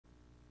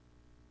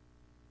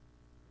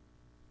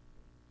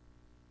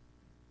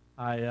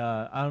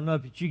I don't know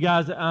if it's you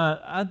guys.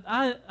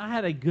 I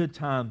had a good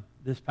time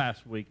this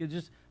past week. I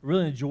just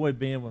really enjoyed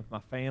being with my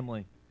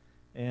family,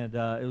 and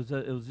it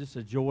was just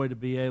a joy to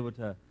be able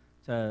to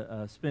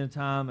spend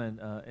time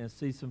and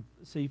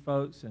see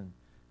folks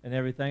and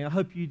everything. I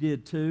hope you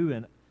did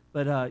too.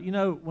 But you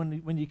know,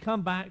 when you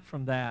come back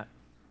from that,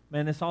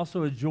 man, it's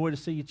also a joy to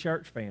see your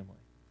church family.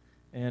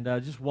 And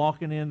just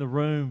walking in the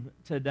room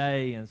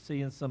today and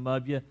seeing some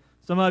of you,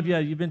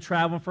 you've been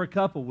traveling for a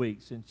couple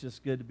weeks, and it's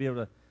just good to be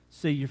able to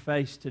see your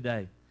face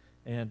today,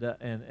 and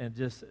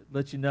just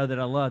let you know that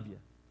I love you.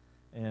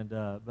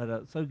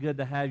 But so good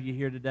to have you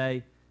here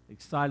today.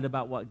 Excited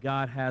about what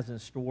God has in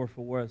store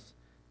for us.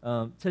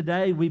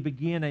 Today we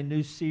begin a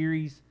new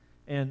series,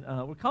 and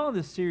we're calling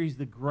this series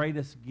 "The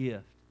Greatest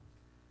Gift."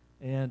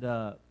 And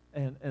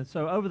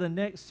so over the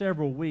next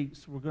several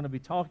weeks, we're going to be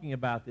talking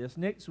about this.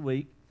 Next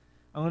week,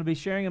 I'm going to be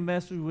sharing a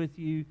message with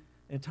you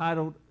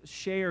entitled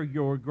 "Share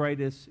Your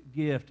Greatest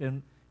Gift."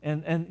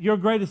 And your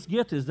greatest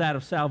gift is that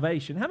of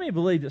salvation. How many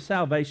believe that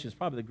salvation is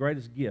probably the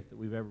greatest gift that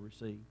we've ever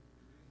received?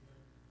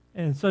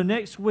 And so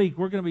next week,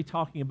 we're going to be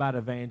talking about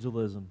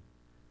evangelism.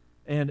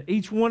 And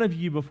each one of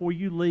you, before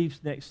you leave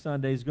next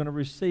Sunday, is going to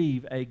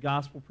receive a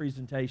gospel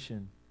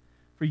presentation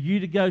for you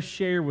to go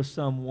share with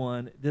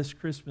someone this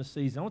Christmas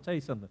season. I want to tell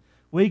you something.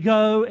 We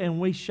go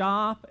and we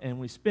shop and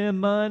we spend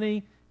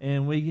money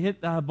and we hit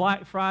the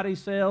Black Friday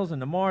sales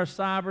and tomorrow's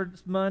Cyber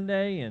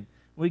Monday, and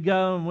we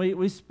go and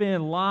we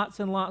spend lots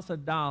and lots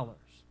of dollars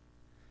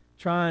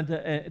trying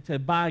to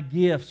buy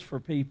gifts for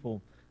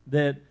people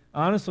that,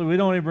 honestly, we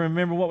don't even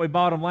remember what we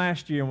bought them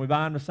last year, and we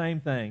buy them the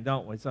same thing,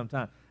 don't we,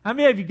 sometimes? How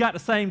many of you got the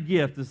same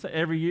gift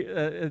every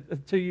year,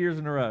 2 years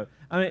in a row?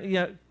 I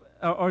mean,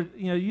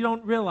 you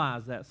don't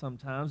realize that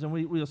sometimes, and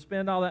we'll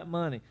spend all that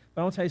money.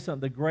 But I want to tell you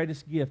something. The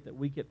greatest gift that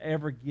we could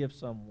ever give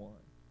someone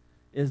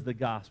is the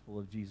gospel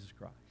of Jesus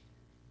Christ.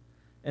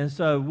 And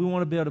so we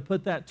want to be able to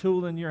put that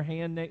tool in your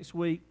hand next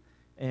week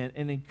and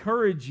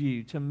encourage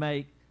you to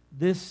make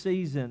this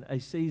season a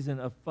season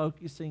of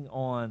focusing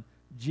on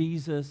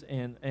Jesus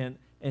and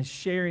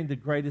sharing the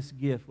greatest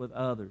gift with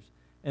others.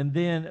 And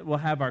then we'll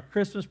have our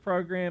Christmas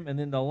program, and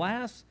then the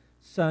last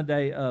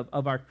Sunday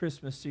of our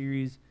Christmas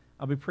series,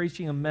 I'll be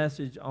preaching a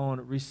message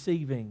on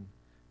receiving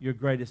your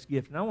greatest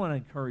gift. And I want to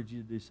encourage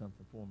you to do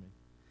something for me.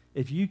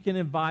 If you can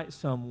invite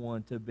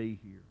someone to be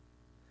here,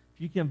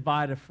 if you can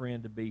invite a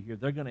friend to be here,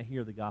 they're going to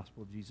hear the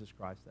gospel of Jesus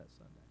Christ that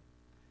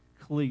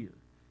Sunday. Clear.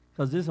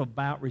 Because this is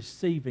about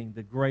receiving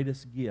the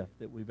greatest gift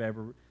that we've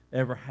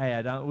ever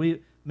had.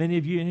 Many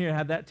of you in here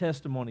have that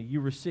testimony. You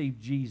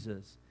received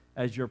Jesus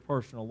as your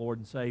personal Lord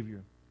and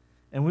Savior.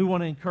 And we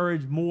want to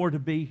encourage more to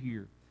be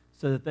here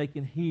so that they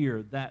can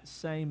hear that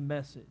same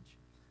message,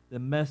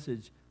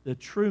 the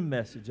true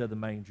message of the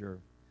manger,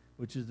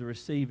 which is the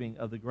receiving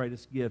of the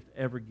greatest gift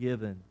ever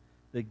given,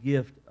 the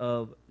gift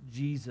of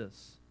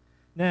Jesus.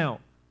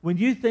 Now, when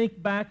you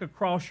think back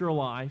across your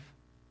life,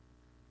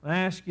 I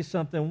ask you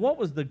something. What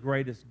was the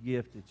greatest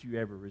gift that you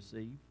ever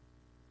received?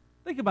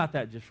 Think about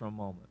that just for a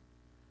moment.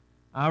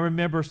 I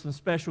remember some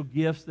special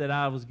gifts that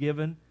I was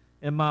given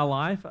in my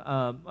life.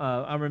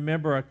 I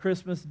remember a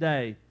Christmas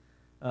day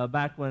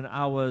back when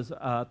I was,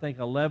 I think,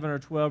 11 or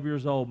 12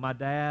 years old. My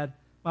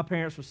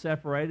parents were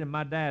separated, and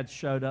my dad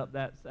showed up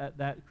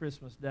that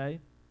Christmas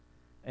day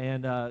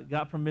and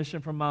got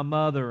permission from my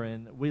mother,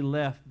 and we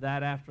left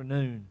that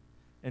afternoon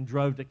and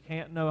drove to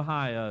Canton,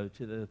 Ohio,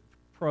 to the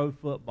Pro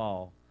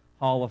Football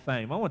Hall of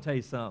Fame. I want to tell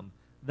you something.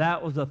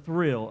 That was a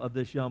thrill of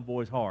this young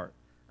boy's heart.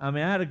 I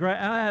mean,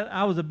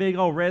 I was a big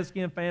old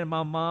Redskin fan, and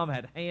my mom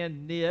had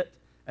hand knit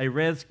a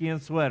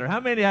Redskin sweater. How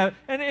many have?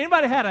 And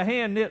anybody had a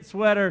hand knit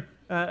sweater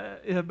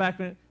back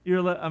when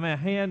a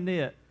hand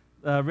knit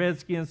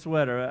Redskin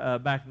sweater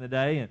back in the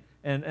day,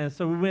 and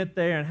so we went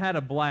there and had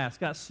a blast.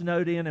 Got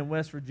snowed in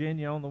West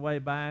Virginia on the way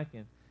back,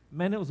 and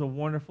man, it was a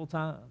wonderful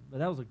time. But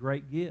that was a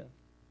great gift.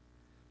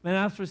 Man,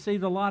 I've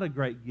received a lot of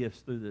great gifts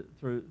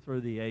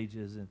through the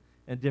ages and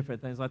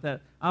different things like that.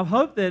 I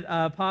hope that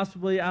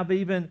possibly I've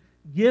even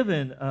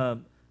given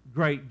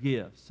great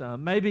gifts.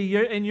 Maybe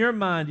in your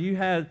mind you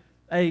had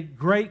a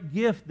great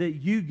gift that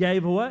you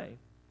gave away.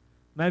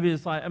 Maybe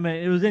it's like,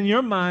 it was in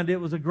your mind it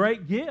was a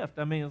great gift.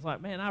 It's like,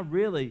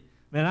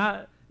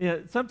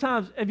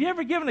 sometimes, have you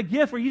ever given a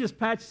gift where you just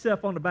pat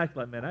yourself on the back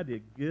like, man, I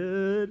did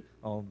good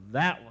on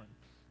that one?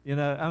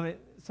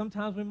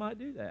 Sometimes we might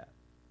do that.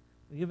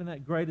 Giving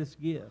that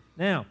greatest gift.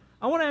 Now,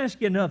 I want to ask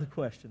you another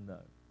question, though.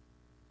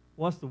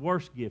 What's the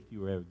worst gift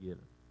you were ever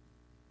given?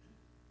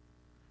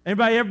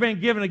 Anybody ever been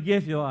given a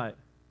gift you're like,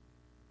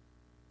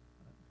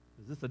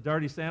 is this a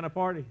dirty Santa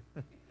party?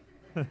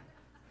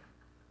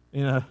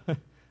 And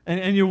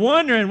you're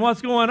wondering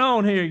what's going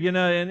on here,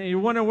 and you're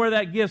wondering where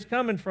that gift's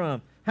coming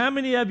from. How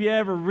many of you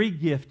ever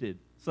re-gifted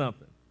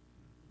something?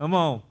 Come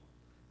on.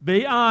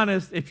 Be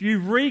honest. If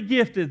you've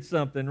re-gifted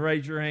something,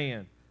 raise your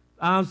hand.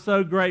 I'm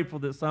so grateful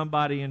that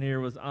somebody in here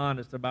was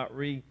honest about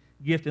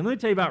re-gifting. Let me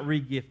tell you about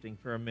re-gifting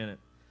for a minute.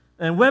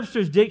 In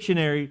Webster's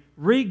Dictionary,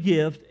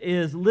 re-gift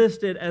is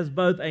listed as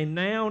both a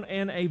noun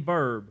and a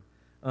verb.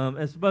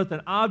 It's both an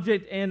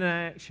object and an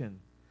action.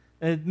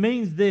 It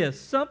means this: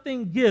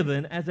 something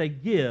given as a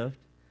gift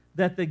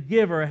that the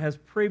giver has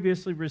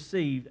previously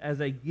received as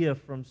a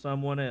gift from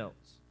someone else.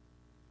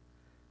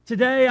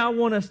 Today, I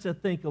want us to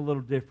think a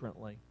little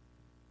differently.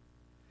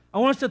 I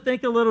want us to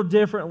think a little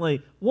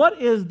differently.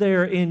 What is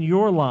there in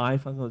your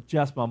life? I'm going to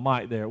adjust my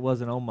mic there. It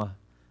wasn't on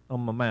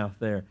my mouth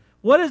there.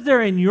 What is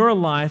there in your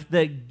life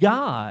that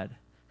God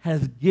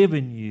has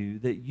given you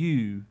that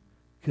you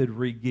could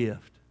regift?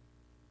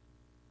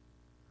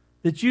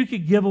 That you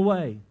could give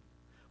away?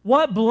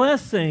 What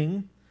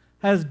blessing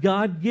has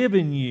God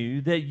given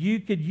you that you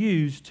could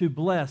use to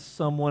bless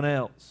someone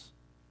else?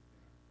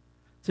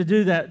 To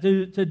do that,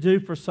 to do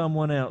for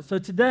someone else. So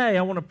today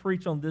I want to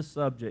preach on this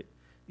subject: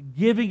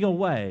 giving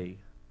away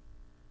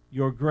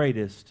your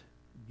greatest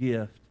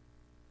gift.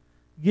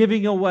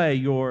 Giving away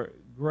your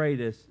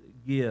greatest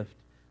gift.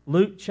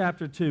 Luke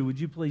chapter 2, would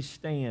you please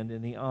stand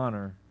in the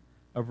honor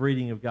of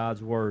reading of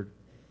God's Word?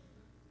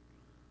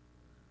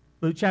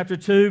 Luke chapter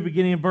 2,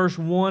 beginning in verse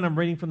 1, I'm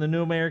reading from the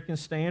New American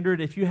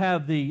Standard. If you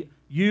have the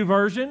U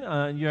version,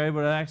 you're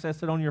able to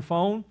access it on your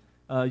phone,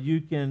 you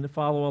can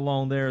follow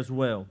along there as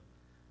well.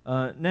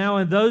 Now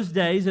in those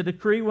days a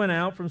decree went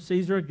out from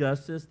Caesar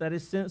Augustus that a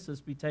census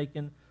be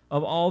taken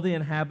of all the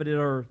inhabited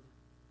earth.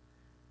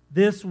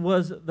 This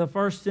was the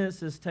first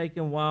census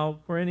taken while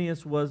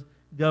Quirinius was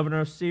governor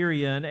of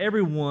Syria, and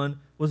everyone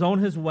was on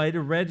his way to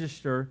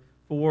register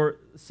for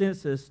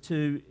census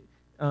to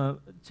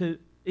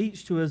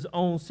each to his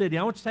own city.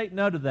 I want you to take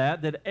note of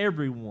that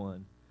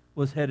everyone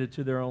was headed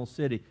to their own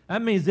city.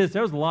 That means this: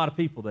 there was a lot of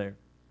people there.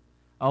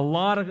 There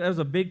was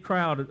a big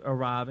crowd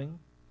arriving.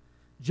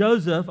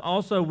 Joseph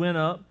also went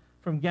up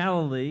from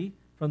Galilee,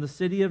 from the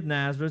city of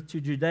Nazareth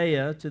to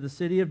Judea, to the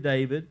city of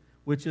David,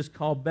 which is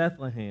called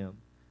Bethlehem,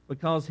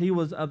 because he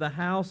was of the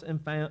house and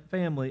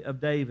family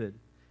of David,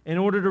 in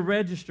order to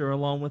register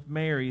along with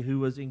Mary, who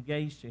was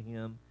engaged to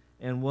him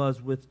and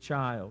was with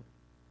child.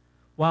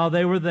 While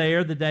they were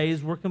there, the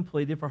days were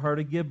completed for her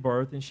to give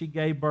birth, and she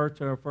gave birth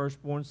to her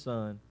firstborn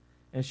son,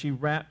 and she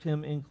wrapped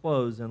him in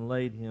clothes and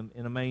laid him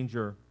in a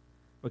manger,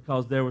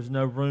 because there was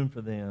no room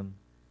for them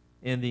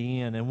in the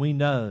inn. And we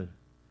know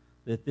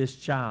that this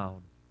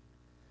child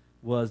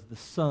was the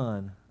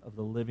Son of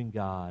the living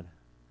God,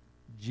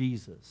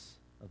 Jesus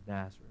of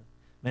Nazareth.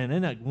 Man,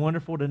 isn't that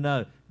wonderful to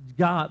know?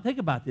 God, think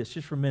about this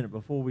just for a minute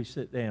before we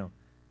sit down.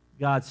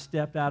 God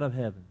stepped out of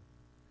heaven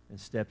and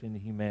stepped into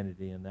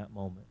humanity in that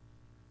moment.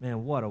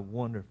 Man, what a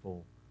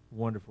wonderful,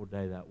 wonderful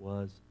day that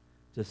was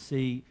to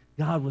see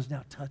God was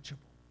now touchable.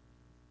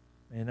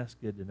 Man, that's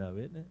good to know,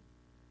 isn't it?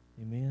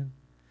 Amen.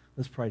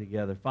 Let's pray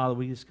together. Father,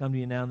 we just come to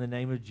you now in the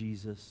name of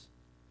Jesus.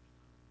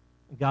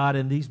 God,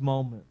 in these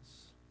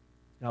moments,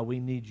 God, we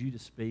need you to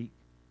speak.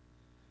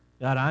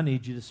 God, I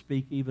need you to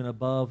speak even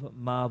above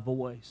my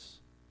voice.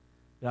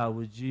 God,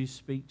 would you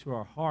speak to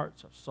our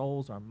hearts, our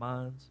souls, our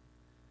minds,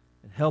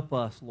 and help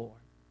us, Lord,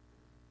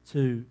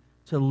 to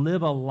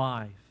live a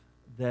life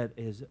that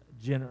is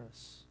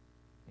generous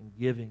and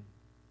giving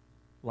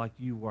like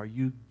you are.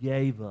 You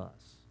gave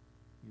us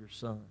your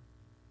Son.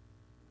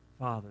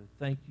 Father,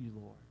 thank you,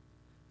 Lord,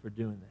 for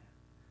doing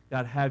that.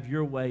 God, have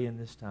your way in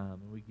this time,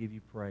 and we give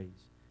you praise.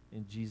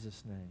 In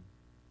Jesus' name,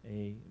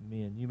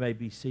 amen. You may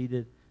be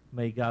seated.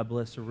 May God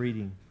bless the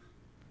reading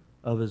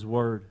of his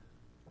word.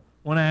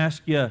 I want to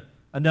ask you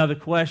another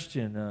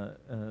question.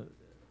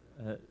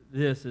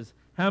 This is,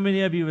 how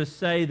many of you would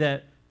say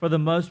that for the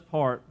most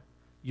part,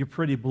 you're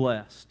pretty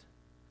blessed?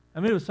 How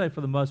many would say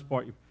for the most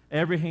part,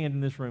 every hand in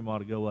this room ought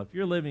to go up? If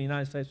you're living in the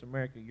United States of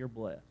America, you're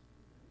blessed.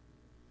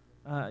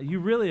 You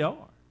really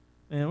are.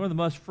 And we're the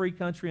most free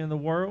country in the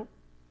world.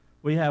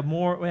 We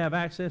have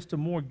access to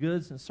more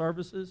goods and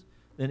services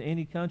than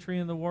any country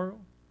in the world.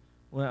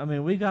 Well, I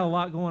mean, we got a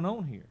lot going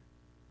on here.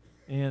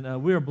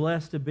 And we are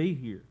blessed to be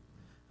here.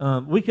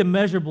 We can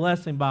measure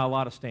blessing by a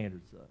lot of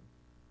standards, though.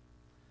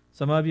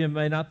 Some of you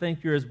may not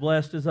think you're as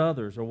blessed as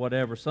others or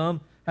whatever.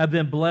 Some have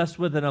been blessed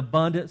with an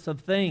abundance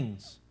of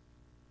things.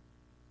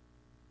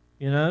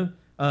 You know,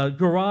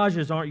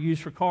 garages aren't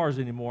used for cars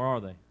anymore,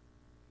 are they?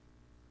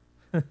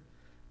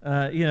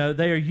 You know,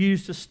 they are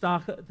used to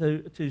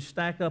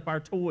stack up our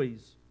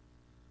toys.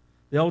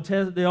 The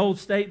old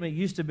statement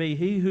used to be,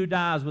 "He who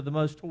dies with the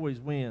most toys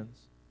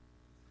wins."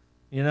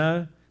 You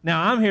know?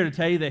 Now, I'm here to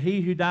tell you that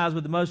he who dies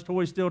with the most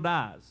toys still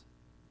dies.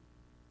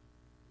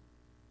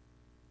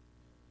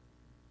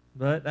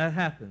 But that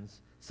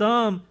happens.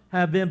 Some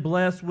have been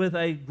blessed with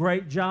a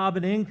great job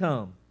and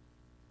income.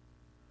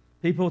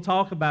 People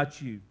talk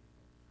about you.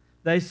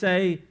 They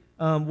say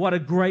what a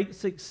great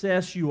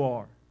success you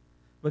are,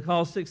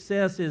 because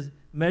success is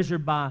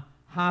measured by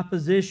high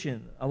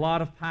position, a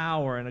lot of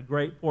power, and a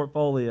great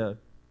portfolio.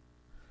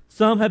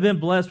 Some have been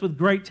blessed with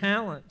great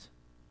talent.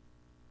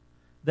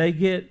 They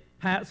get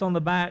pats on the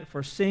back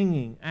for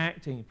singing,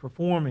 acting,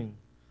 performing,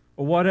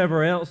 or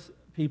whatever else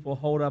people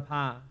hold up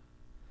high.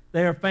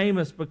 They are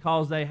famous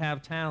because they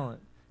have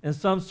talent. In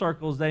some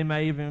circles, they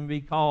may even be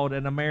called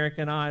an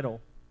American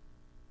Idol.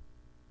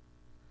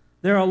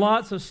 There are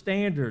lots of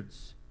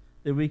standards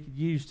that we could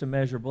use to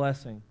measure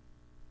blessing.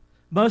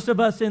 Most of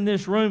us in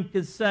this room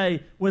could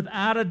say,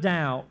 without a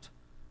doubt,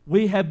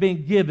 We have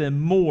been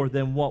given more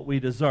than what we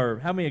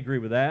deserve. How many agree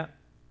with that?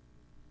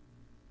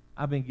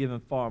 I've been given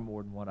far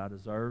more than what I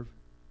deserve.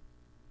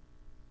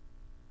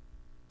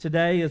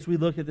 Today, as we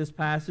look at this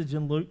passage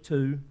in Luke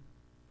 2,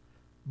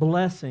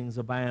 blessings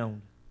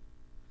abound.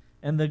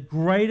 And the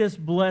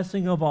greatest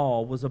blessing of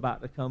all was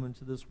about to come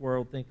into this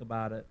world. Think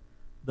about it.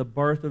 The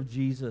birth of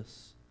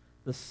Jesus,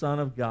 the Son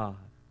of God,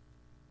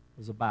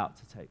 was about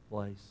to take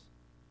place.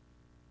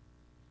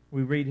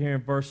 We read here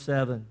in verse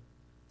 7.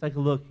 Take a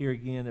look here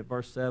again at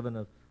verse 7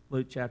 of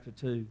Luke chapter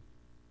 2.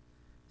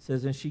 It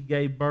says, "And she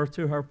gave birth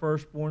to her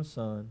firstborn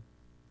son.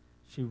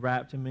 She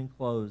wrapped him in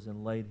clothes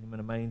and laid him in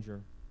a manger,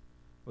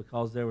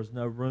 because there was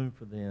no room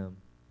for them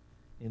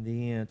in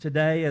the inn."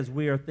 Today, as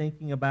we are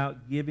thinking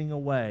about giving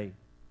away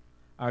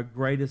our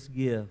greatest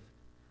gift,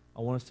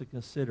 I want us to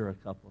consider a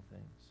couple of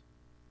things.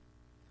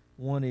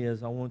 One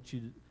is,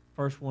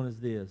 first one is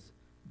this: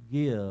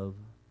 give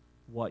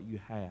what you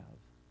have.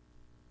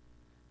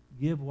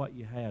 Give what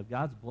you have.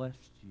 God's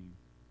blessed you.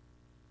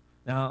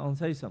 Now, I want to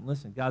tell you something.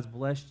 Listen, God's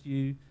blessed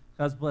you.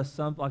 God's blessed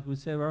some, like we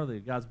said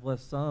earlier, God's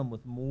blessed some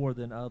with more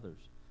than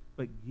others.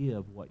 But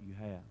give what you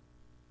have.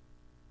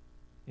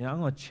 You know, I'm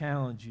going to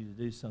challenge you to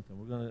do something.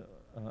 We're going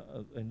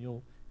to, and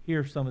you'll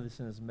hear some of this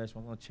in this message.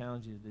 I'm going to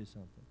challenge you to do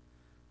something.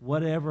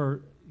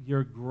 Whatever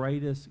your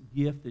greatest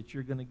gift that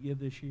you're going to give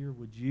this year,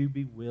 would you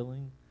be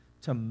willing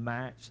to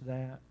match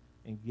that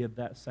and give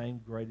that same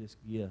greatest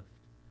gift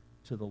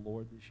to the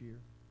Lord this year,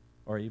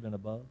 or even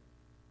above?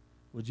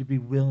 Would you be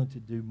willing to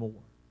do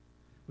more?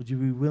 Would you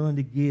be willing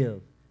to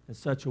give in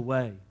such a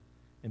way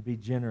and be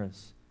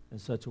generous in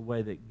such a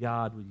way that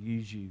God would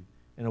use you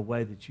in a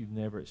way that you've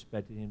never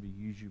expected Him to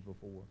use you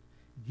before?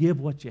 Give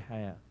what you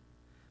have.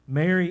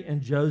 Mary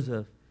and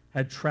Joseph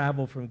had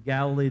traveled from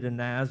Galilee to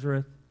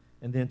Nazareth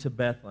and then to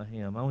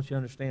Bethlehem. I want you to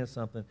understand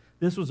something.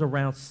 This was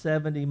around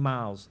 70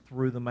 miles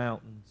through the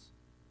mountains.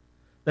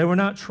 They were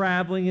not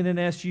traveling in an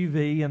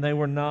SUV, and they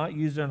were not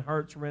using a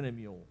Hertz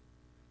rent-a-mule.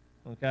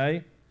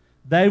 Okay?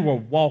 They were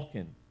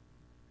walking.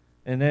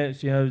 And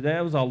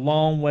that was a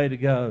long way to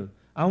go.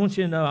 I want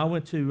you to know, I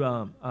went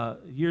to,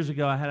 years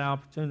ago, I had an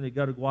opportunity to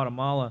go to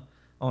Guatemala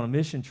on a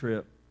mission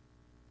trip.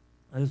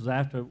 This was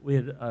after we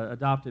had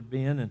adopted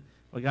Ben, and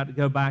we got to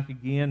go back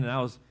again, and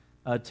I was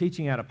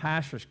teaching at a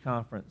pastor's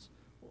conference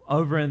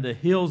over in the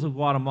hills of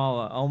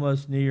Guatemala,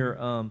 almost near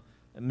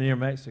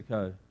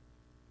Mexico.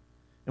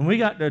 And we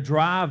got to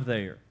drive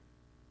there.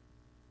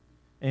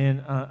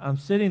 And I'm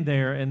sitting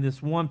there, and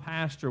this one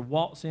pastor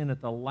walks in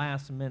at the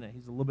last minute.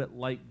 He's a little bit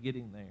late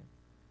getting there.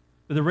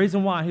 But the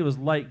reason why he was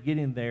late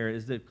getting there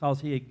is that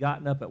because he had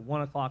gotten up at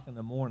 1 o'clock in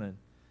the morning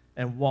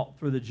and walked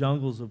through the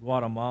jungles of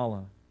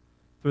Guatemala,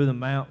 through the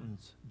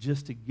mountains,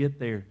 just to get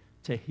there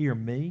to hear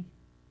me.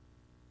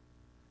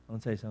 I'm going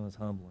to tell you something that's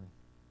humbling.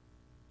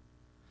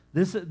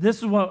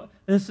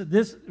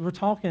 We're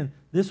talking,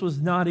 this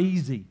was not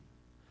easy.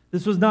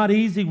 This was not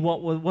easy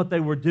what they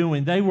were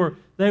doing. They were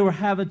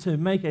having to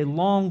make a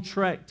long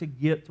trek to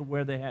get to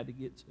where they had to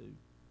get to.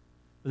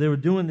 But they were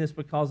doing this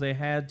because they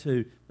had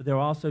to, but they were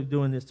also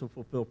doing this to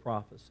fulfill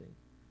prophecy.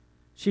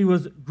 She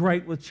was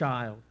great with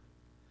child,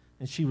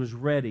 and she was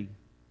ready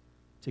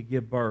to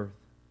give birth.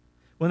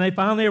 When they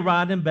finally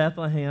arrived in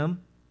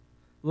Bethlehem,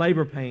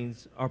 labor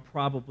pains are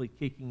probably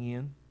kicking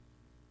in.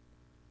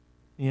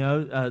 You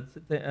know,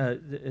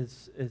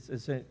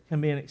 it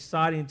can be an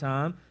exciting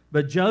time.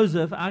 But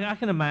Joseph, I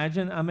can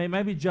imagine,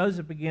 maybe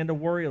Joseph began to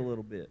worry a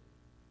little bit.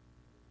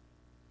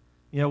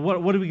 You know,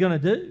 what are we going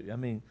to do? I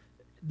mean,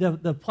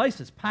 the place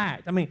is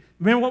packed. I mean,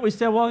 remember what we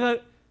said a while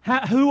ago?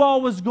 Who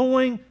all was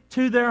going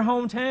to their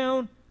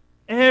hometown?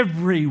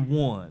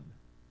 Everyone.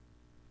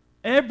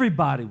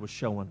 Everybody was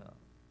showing up.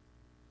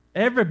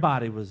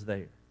 Everybody was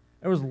there.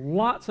 There was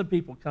lots of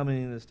people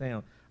coming into this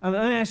town. Let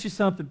me ask you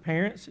something,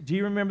 parents. Do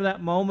you remember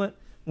that moment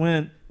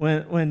when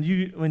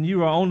you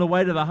were on the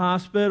way to the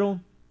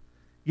hospital,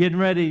 getting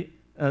ready?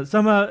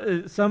 Some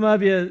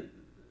of you,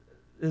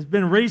 it's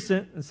been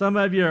recent, and some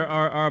of you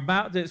are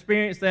about to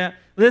experience that.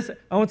 Listen,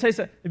 I want to tell you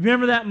something.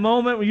 Remember that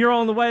moment when you're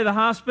on the way to the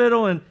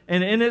hospital and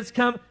it's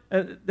come?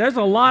 There's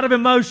a lot of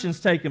emotions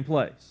taking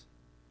place.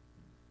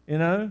 You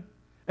know,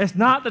 it's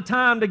not the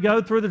time to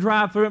go through the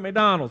drive-thru at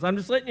McDonald's. I'm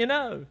just letting you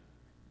know.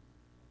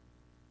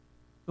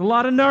 A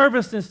lot of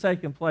nervousness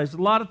taking place. A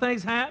lot of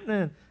things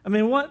happening. I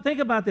mean, think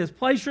about this.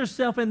 Place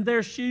yourself in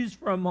their shoes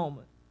for a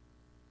moment.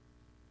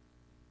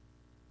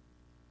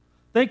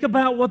 Think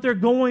about what they're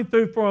going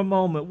through for a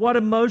moment. What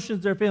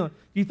emotions they're feeling.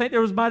 Do you think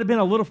there might have been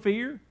a little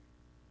fear?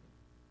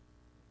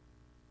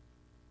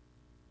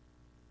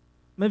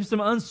 Maybe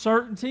some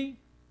uncertainty?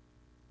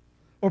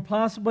 Or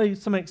possibly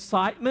some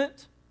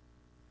excitement?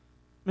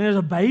 I mean, there's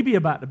a baby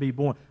about to be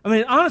born. I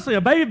mean, honestly,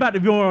 a baby about to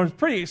be born is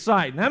pretty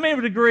exciting. How many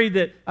would agree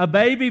that a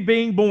baby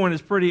being born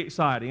is pretty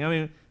exciting? I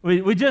mean,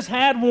 we just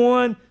had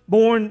one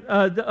born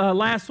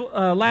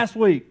last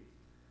week,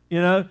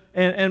 you know,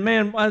 and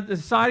man,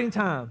 exciting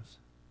times.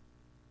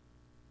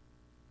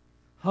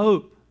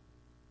 Hope.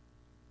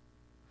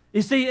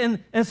 You see,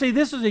 and see,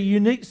 this is a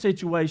unique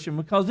situation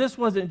because this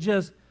wasn't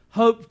just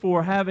hope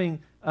for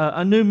having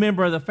a new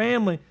member of the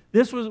family.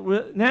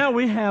 Now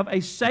we have a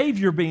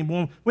Savior being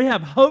born. We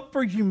have hope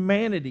for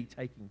humanity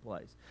taking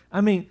place.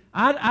 I mean,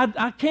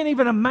 I can't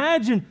even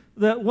imagine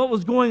what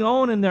was going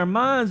on in their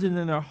minds and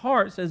in their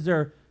hearts as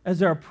they're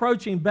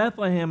approaching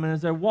Bethlehem and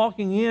as they're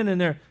walking in and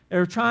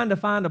they're trying to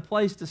find a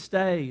place to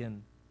stay.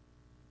 And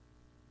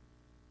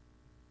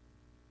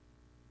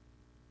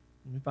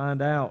we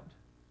find out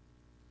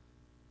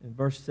in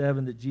verse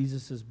 7 that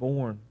Jesus is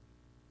born.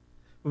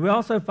 But we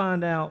also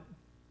find out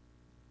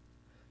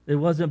that he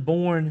wasn't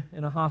born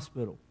in a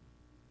hospital.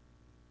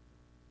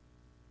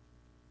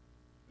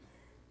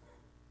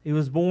 He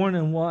was born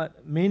in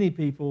what many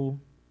people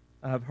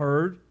I've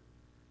heard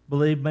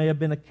believe may have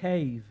been a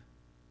cave.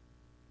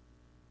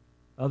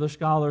 Other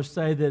scholars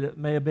say that it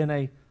may have been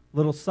a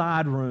little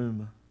side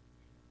room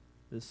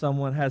that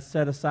someone has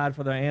set aside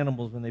for their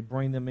animals when they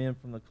bring them in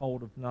from the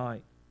cold of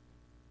night.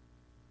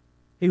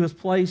 He was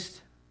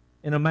placed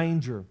in a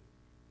manger,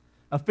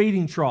 a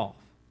feeding trough.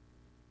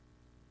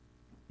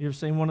 You ever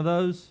seen one of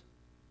those?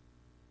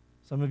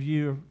 Some of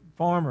you are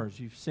farmers.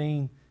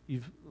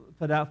 You've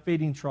put out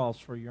feeding troughs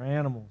for your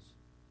animals.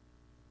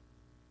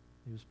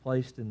 He was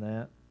placed in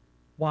that.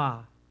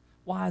 Why?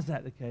 Why is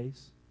that the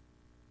case?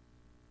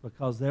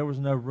 Because there was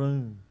no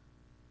room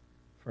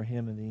for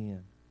him in the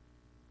inn.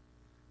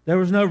 There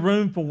was no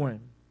room for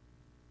him.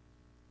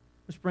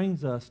 Which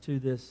brings us to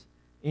this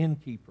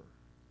innkeeper.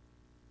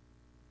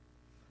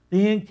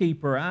 The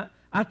innkeeper.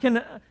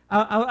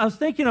 I was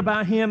thinking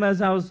about him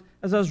as I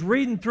was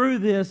reading through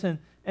this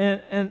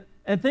and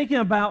thinking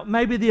about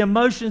maybe the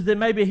emotions that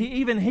maybe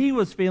he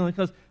was feeling.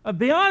 Because I'll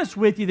be honest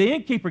with you, the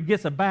innkeeper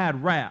gets a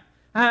bad rap.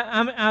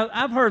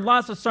 I've heard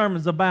lots of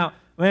sermons about,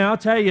 man, I'll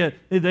tell you,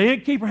 the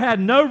innkeeper had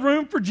no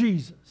room for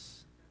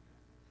Jesus.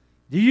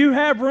 Do you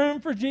have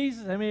room for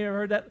Jesus? Have you ever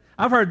heard that?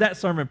 I've heard that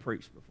sermon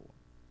preached before.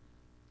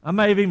 I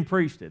may have even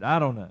preached it. I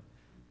don't know.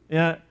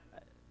 Yeah,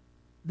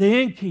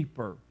 the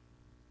innkeeper.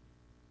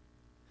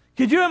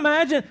 Could you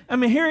imagine? I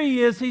mean, here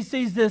he is. He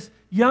sees this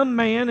young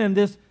man and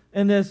this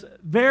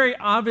very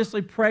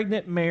obviously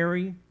pregnant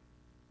Mary.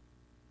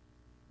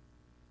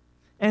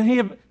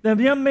 And the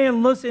young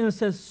man looks at him and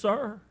says,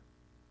 "Sir,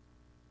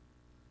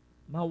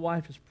 my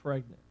wife is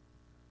pregnant.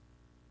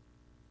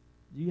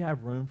 Do you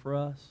have room for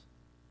us?"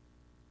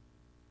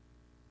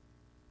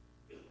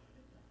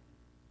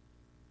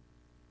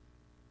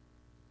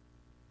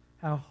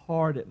 How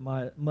hard it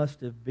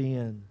must have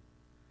been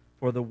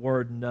for the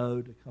word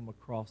no to come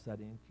across that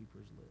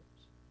innkeeper's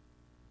lips.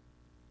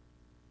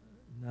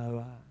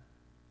 No,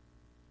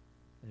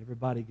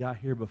 everybody got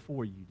here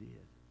before you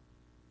did.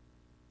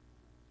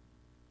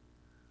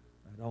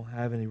 I don't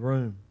have any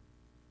room.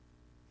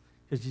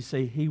 Because you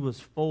see, he was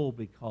full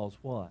because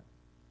what?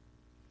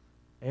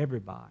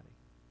 Everybody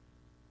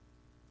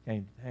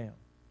came to town.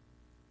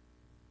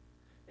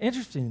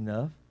 Interesting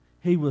enough,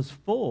 he was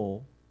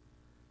full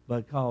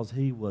because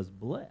he was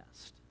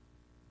blessed.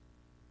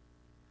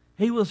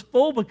 He was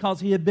full because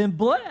he had been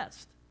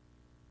blessed.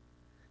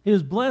 He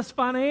was blessed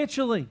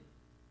financially.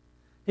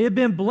 He had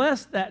been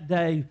blessed that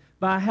day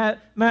by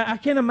man, I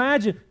can't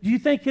imagine. Do you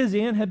think his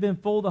inn had been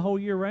full the whole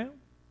year round?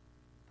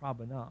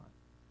 Probably not.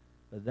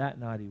 But that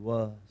night he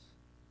was.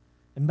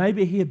 And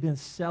maybe he had been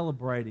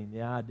celebrating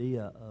the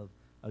idea of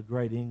a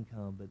great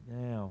income, but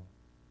now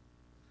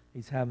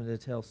he's having to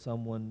tell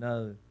someone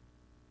no.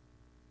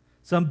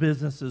 Some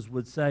businesses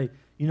would say,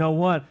 you know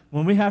what?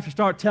 When we have to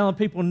start telling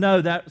people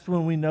no, that's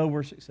when we know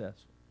we're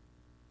successful.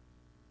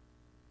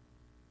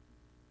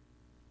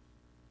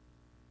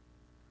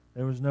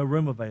 There was no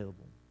room available.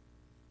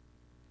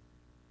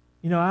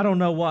 You know, I don't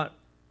know what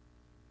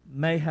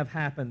may have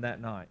happened that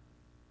night.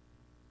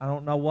 I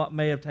don't know what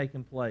may have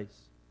taken place.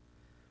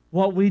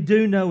 What we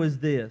do know is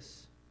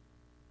this.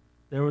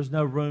 There was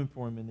no room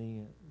for him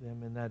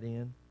in that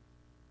inn.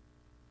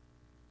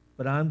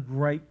 But I'm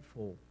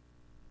grateful,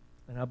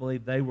 and I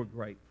believe they were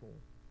grateful,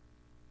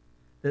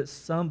 that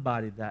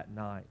somebody that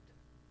night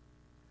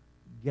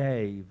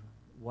gave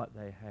what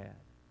they had.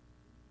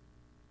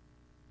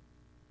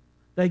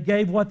 They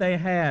gave what they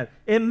had.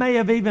 It may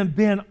have even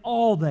been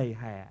all they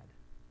had.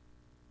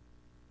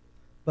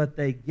 But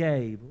they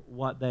gave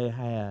what they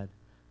had.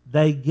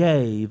 They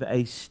gave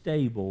a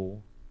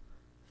stable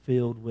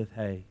filled with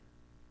hay.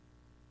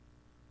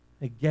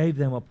 It gave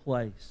them a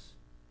place,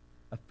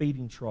 a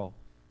feeding trough.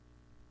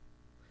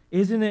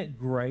 Isn't it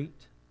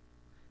great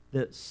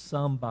that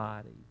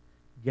somebody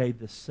gave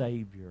the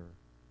Savior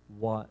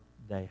what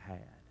they had?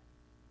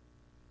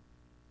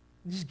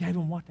 He just gave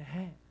them what they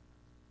had.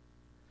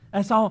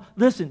 That's all.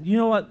 Listen, you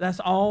know what? That's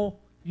all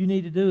you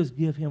need to do is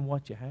give him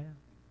what you have.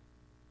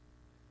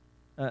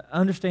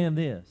 Understand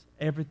this.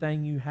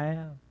 Everything you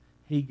have,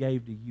 he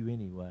gave to you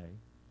anyway.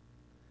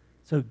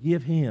 So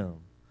give him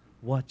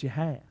what you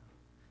have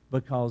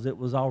because it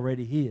was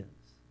already his.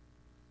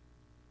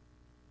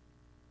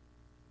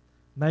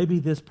 Maybe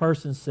this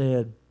person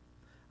said,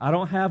 I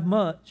don't have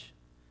much,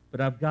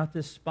 but I've got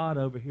this spot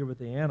over here with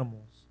the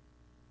animals.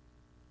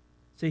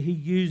 See, he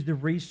used the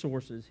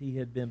resources he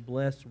had been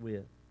blessed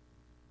with.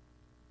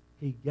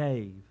 He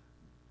gave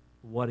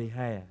what he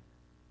had.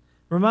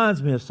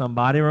 reminds me of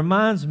somebody. It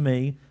reminds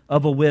me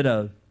of a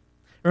widow.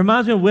 It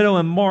reminds me of a widow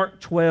in Mark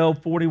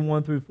 12,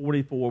 41 through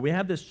 44. We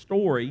have this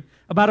story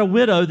about a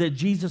widow that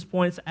Jesus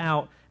points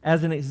out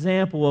as an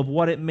example of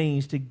what it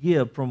means to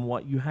give from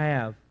what you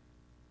have.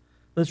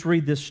 Let's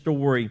read this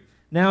story.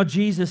 Now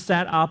Jesus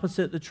sat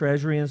opposite the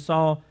treasury and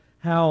saw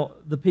how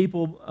the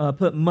people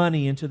put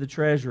money into the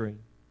treasury.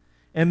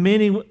 And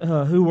many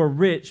who were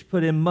rich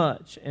put in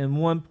much, and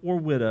one poor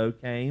widow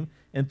came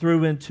and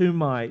threw in 2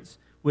 mites,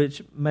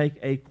 which make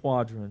a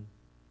quadrant.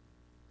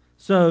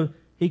 So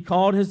he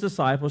called his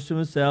disciples to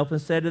himself and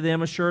said to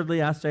them,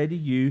 Assuredly I say to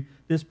you,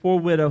 this poor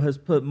widow has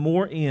put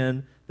more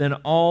in than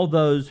all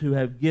those who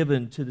have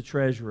given to the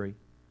treasury.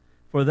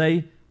 For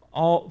they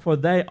all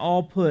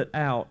put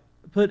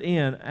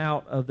in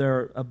out of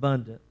their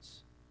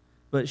abundance,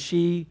 but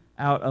she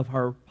out of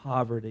her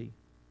poverty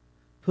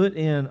put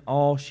in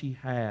all she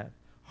had,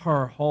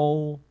 her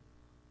whole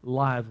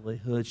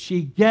livelihood.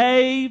 She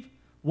gave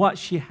what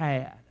she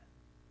had.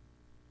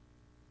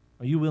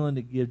 Are you willing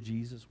to give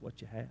Jesus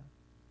what you have?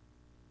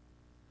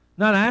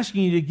 Not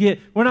asking you to give.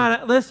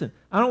 Listen,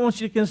 I don't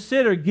want you to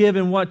consider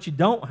giving what you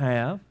don't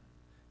have.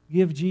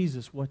 Give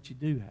Jesus what you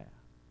do have.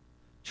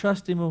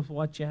 Trust Him with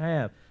what you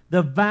have.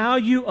 The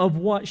value of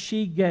what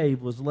she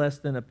gave was less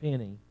than a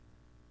penny.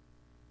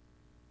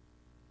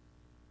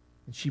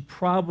 And she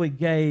probably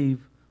gave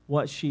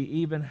what she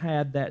even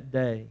had that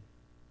day.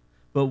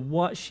 But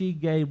what she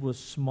gave was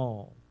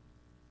small.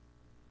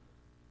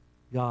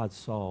 God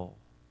saw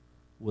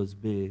was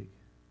big.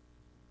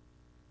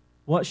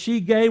 What she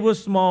gave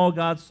was small,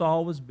 God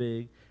saw was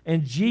big.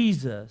 And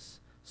Jesus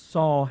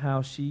saw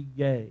how she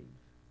gave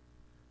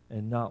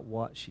and not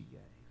what she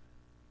gave.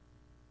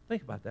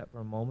 Think about that for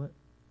a moment.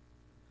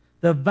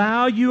 The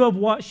value of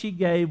what she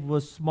gave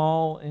was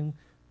small in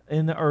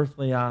the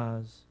earthly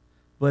eyes,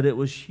 but it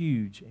was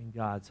huge in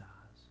God's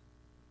eyes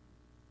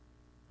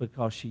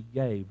because she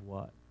gave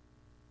what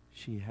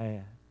she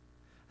had.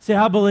 See,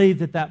 I believe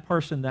that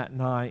person that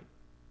night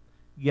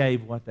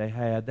gave what they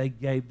had. They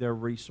gave their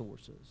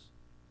resources.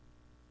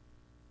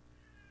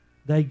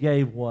 They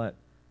gave what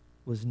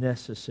was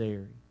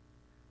necessary.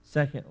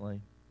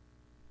 Secondly,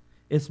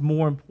 it's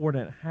more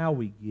important how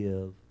we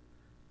give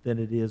than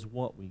it is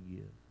what we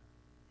give.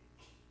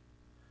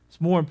 It's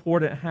more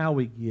important how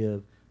we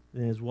give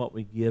than it is what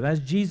we give. As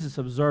Jesus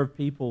observed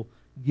people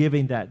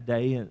giving that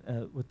day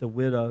with the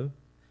widow,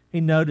 He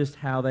noticed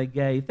how they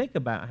gave. Think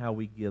about how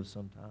we give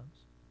sometimes.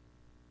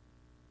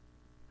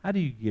 How do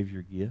you give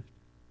your gift?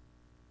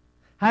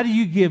 How do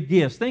you give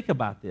gifts? Think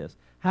about this.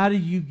 How do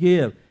you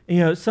give?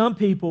 Some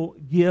people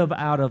give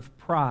out of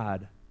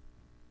pride.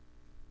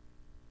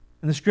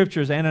 In the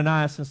scriptures,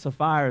 Ananias and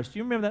Sapphira. Do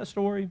you remember that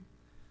story?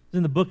 It's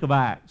in the book of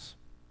Acts.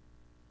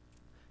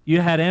 You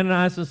had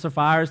Ananias and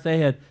Sapphira.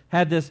 They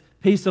had this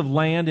piece of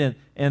land,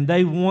 and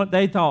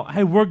they thought,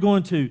 hey, we're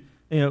going to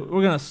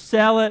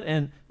sell it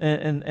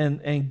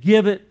and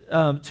give it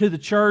to the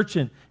church.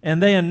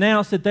 And they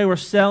announced that they were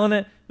selling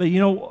it. But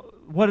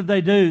what did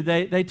they do?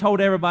 They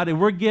told everybody,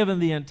 we're giving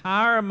the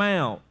entire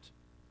amount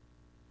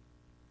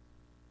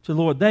to the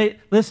Lord.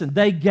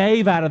 They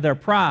gave out of their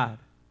pride,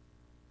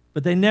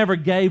 but they never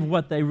gave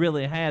what they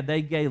really had.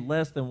 They gave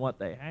less than what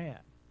they had.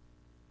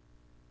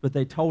 But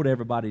they told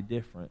everybody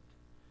different,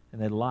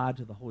 and they lied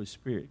to the Holy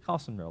Spirit. It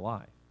cost them their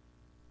life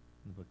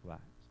in the book of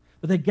Acts.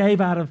 But they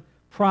gave out of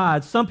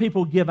pride. Some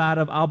people give out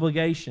of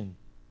obligation.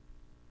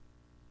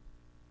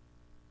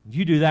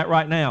 You do that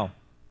right now.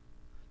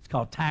 It's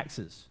called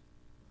taxes.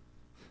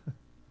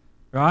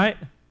 Right?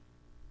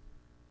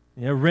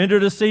 Render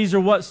to Caesar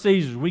what's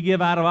Caesar's. We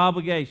give out of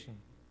obligation.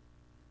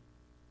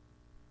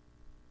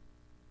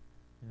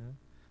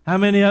 How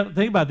many?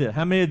 Think about this.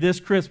 How many of this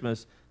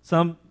Christmas?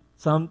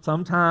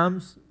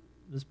 Sometimes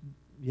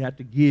you have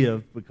to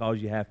give because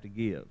you have to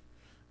give.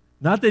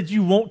 Not that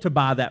you want to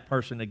buy that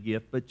person a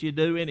gift, but you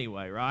do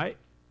anyway, right?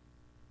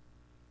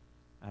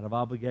 Out of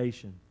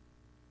obligation.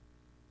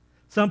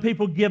 Some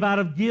people give out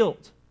of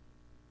guilt.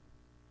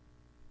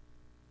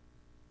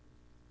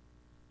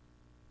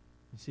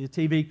 You see a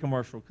TV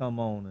commercial come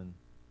on and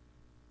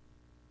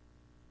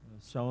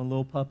showing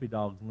little puppy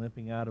dogs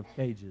limping out of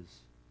cages.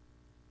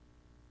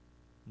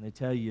 And they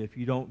tell you if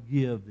you don't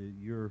give, that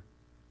you're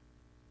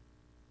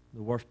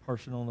the worst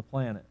person on the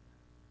planet.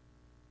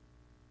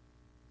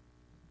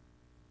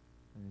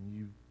 And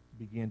you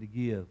begin to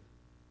give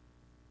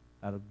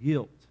out of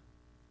guilt.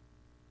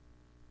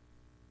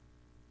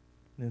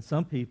 And then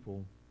some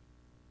people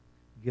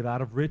give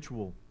out of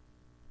ritual.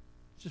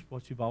 It's just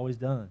what you've always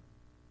done.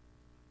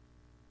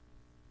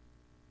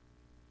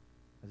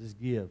 I just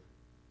give.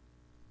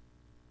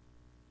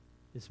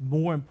 It's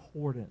more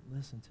important,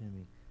 listen to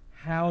me,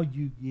 how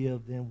you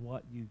give than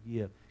what you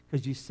give.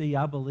 Because you see,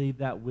 I believe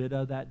that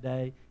widow that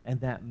day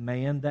and that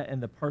man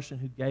and the person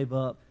who gave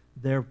up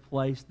their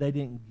place, they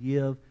didn't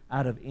give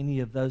out of any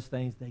of those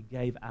things. They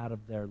gave out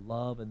of their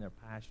love and their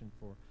passion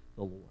for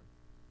the Lord.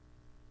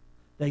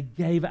 They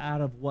gave out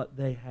of what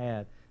they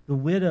had. The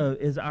widow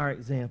is our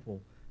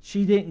example.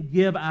 She didn't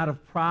give out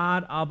of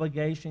pride,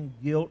 obligation,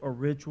 guilt, or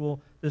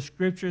ritual. The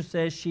Scripture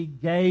says she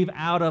gave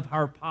out of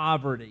her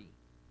poverty.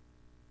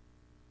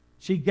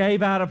 She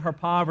gave out of her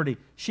poverty.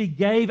 She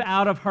gave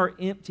out of her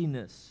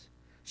emptiness.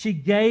 She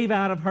gave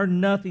out of her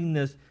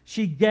nothingness.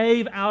 She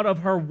gave out of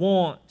her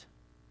want.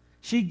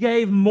 She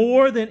gave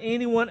more than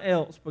anyone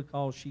else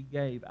because she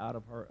gave out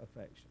of her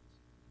affections.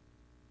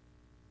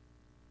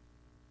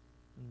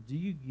 Do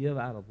you give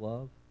out of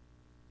love?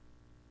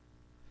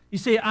 You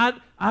see,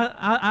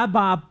 I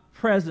buy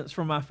presents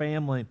for my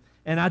family,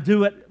 and I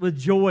do it with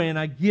joy, and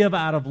I give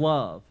out of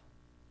love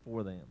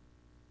for them.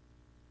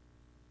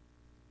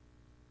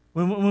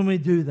 When we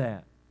do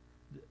that,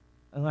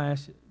 and I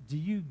ask you, do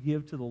you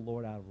give to the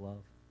Lord out of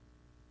love?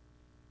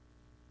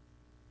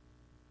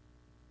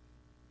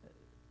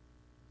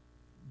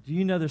 Do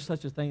you know there's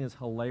such a thing as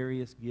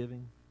hilarious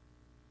giving?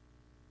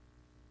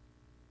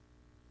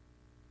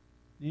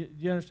 Do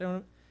you understand what I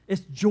mean?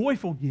 It's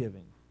joyful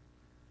giving.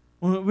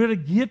 When we're to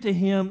give to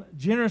Him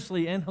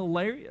generously and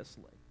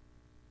hilariously.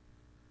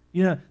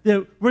 You know,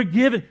 that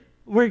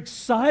we're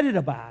excited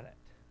about it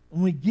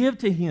when we give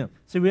to Him.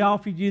 So we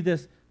offered you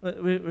this,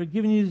 we're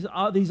giving you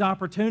these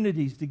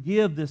opportunities to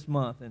give this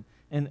month,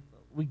 and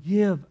we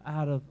give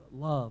out of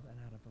love and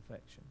out of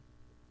affection.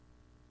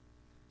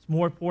 It's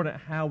more important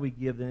how we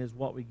give than it is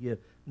what we give.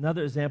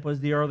 Another example is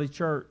the early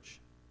church.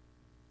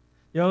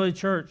 The early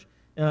church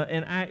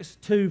in Acts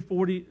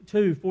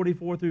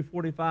 2:44 through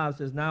 45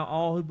 says, "Now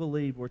all who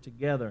believed were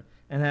together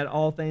and had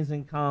all things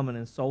in common,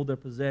 and sold their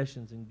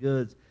possessions and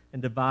goods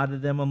and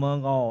divided them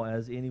among all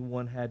as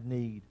anyone had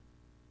need."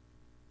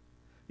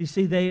 You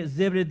see, they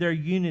exhibited their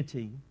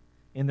unity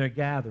in their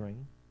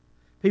gathering.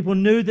 People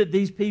knew that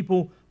these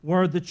people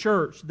were the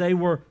church. They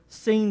were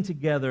seen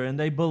together and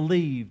they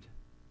believed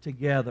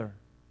together.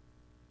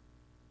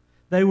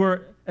 They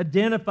were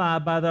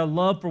identified by their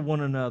love for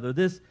one another.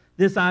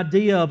 This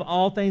idea of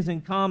all things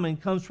in common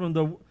comes from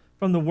the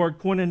word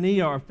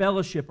koinonia, or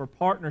fellowship, or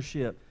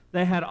partnership.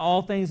 They had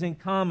all things in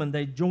common.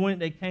 They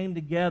joined, they came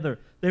together.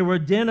 They were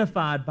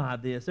identified by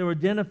this. They were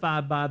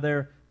identified by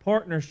their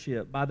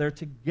partnership, by their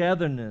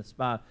togetherness,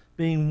 by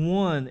being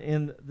one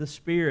in the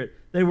Spirit.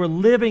 They were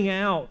living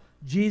out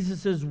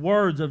Jesus'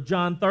 words of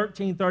John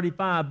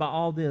 13:35, "By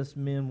all this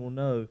men will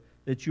know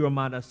that you are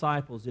my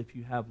disciples if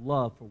you have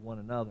love for one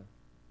another."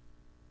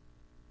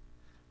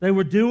 They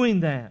were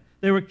doing that.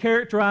 They were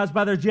characterized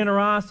by their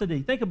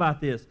generosity. Think about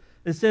this.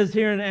 It says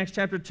here in Acts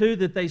chapter 2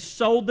 that they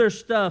sold their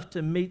stuff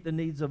to meet the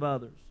needs of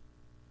others.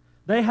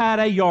 They had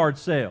a yard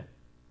sale.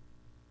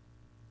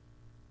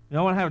 You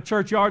want to have a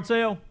church yard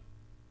sale?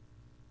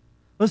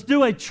 Let's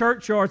do a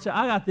church yard sale.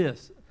 I got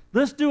this.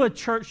 Let's do a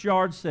church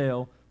yard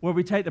sale where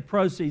we take the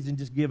proceeds and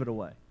just give it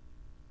away.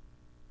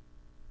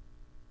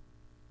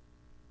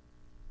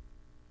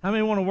 How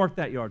many want to work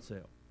that yard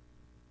sale?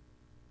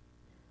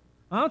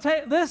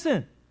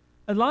 Listen,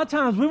 a lot of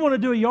times we want to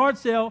do a yard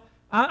sale.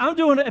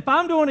 If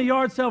I'm doing a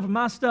yard sale for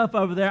my stuff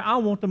over there, I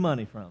want the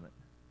money from it.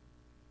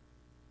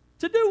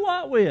 To do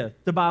what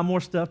with? To buy more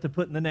stuff to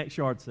put in the next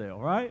yard sale,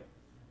 right?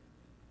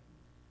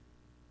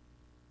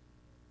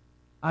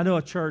 I know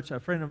a church, a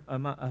friend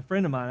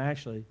of mine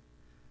actually,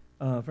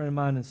 a friend of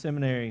mine in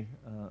seminary,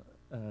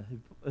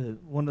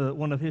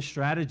 one of his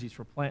strategies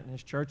for planting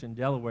his church in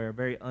Delaware, a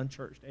very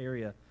unchurched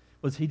area,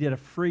 was he did a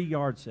free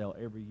yard sale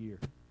every year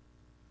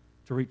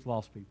to reach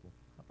lost people.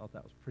 I thought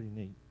that was pretty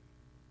neat.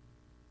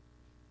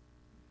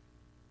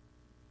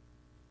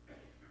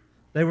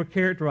 They were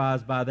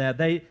characterized by that.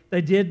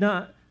 They did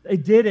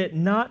it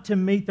not to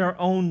meet their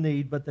own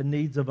need, but the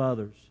needs of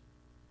others.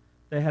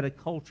 They had a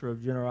culture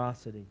of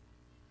generosity.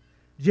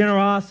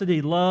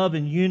 Generosity, love,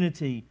 and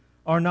unity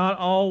are not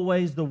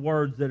always the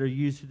words that are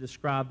used to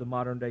describe the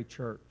modern-day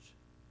church.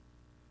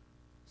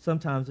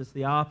 Sometimes it's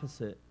the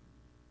opposite.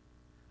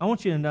 I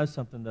want you to know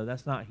something, though.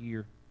 That's not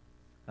here.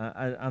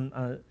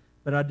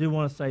 But I do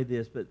want to say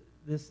this, but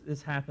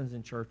this happens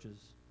in churches.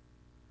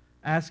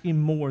 Asking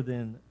more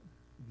than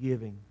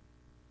giving.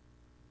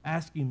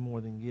 Asking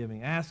more than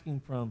giving. Asking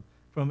from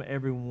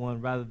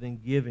everyone rather than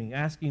giving.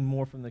 Asking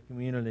more from the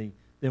community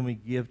than we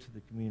give to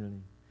the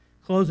community.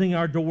 Closing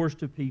our doors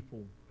to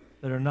people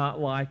that are not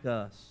like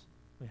us.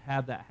 We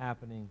have that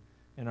happening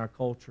in our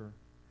culture.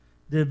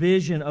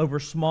 Division over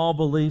small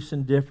beliefs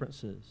and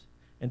differences,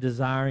 and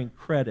desiring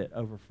credit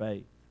over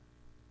faith.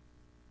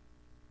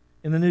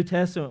 In the New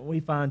Testament, we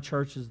find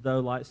churches,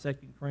 though, like 2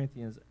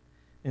 Corinthians,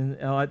 and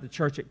like the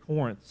church at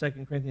Corinth.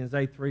 2 Corinthians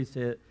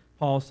 8:3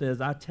 Paul says,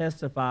 "I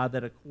testify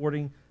that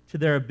according to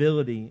their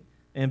ability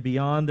and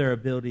beyond their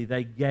ability,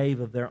 they gave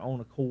of their own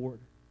accord."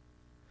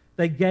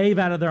 They gave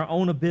out of their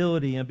own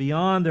ability and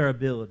beyond their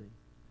ability.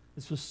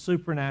 This was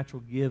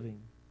supernatural giving.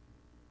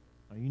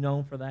 Are you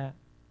known for that?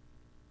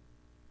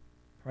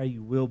 Pray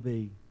you will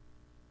be.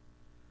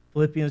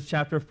 Philippians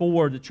chapter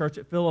 4, the church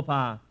at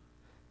Philippi,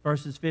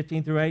 verses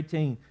 15 through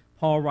 18.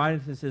 Paul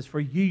writes and says, "For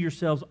you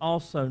yourselves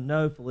also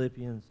know,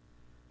 Philippians,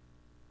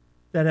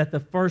 that at the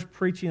first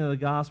preaching of the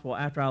gospel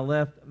after I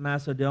left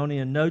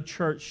Macedonia, no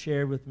church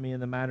shared with me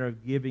in the matter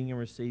of giving and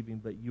receiving,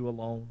 but you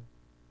alone.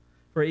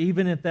 For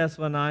even in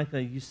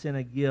Thessalonica you sent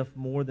a gift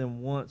more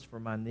than once for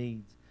my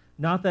needs.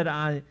 Not that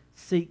I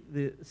seek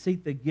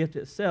the gift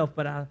itself,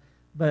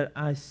 but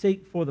I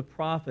seek for the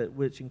profit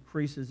which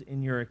increases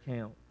in your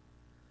account.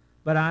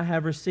 But I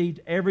have received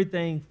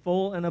everything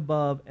full and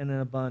above and in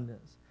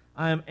abundance.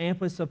 I am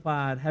amply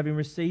supplied, having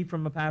received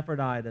from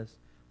Epaphroditus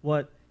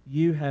what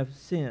you have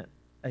sent,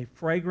 a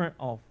fragrant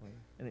offering,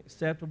 an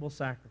acceptable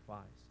sacrifice,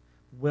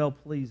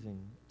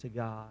 well-pleasing to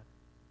God.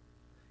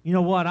 You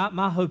know what?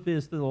 My hope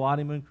is through the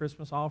Lottie Moon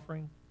Christmas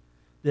offering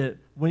that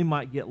we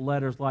might get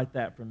letters like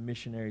that from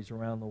missionaries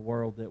around the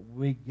world, that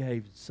we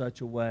gave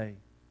such a way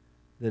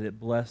that it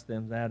blessed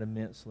them that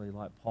immensely,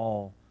 like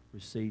Paul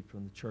received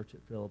from the church at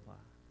Philippi.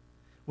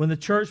 When the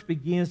church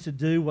begins to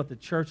do what the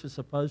church is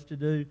supposed to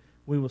do,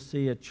 we will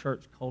see a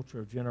church culture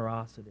of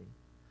generosity.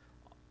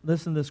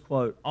 Listen to this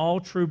quote: all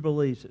true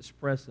beliefs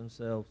express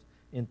themselves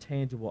in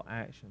tangible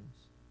actions.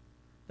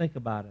 Think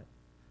about it.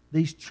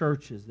 These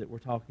churches that we're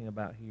talking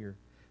about here,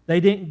 they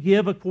didn't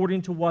give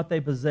according to what they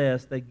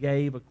possessed. They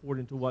gave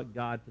according to what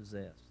God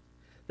possessed.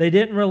 They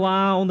didn't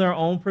rely on their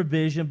own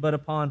provision, but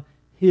upon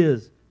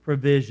His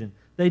provision.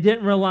 They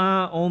didn't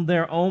rely on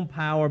their own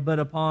power, but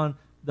upon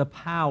the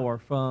power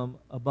from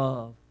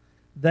above.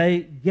 They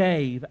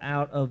gave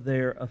out of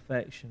their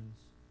affections.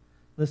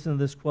 Listen to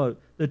this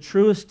quote: the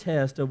truest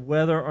test of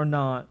whether or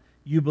not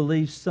you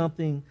believe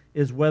something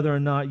is whether or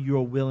not you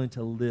are willing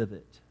to live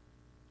it.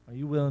 Are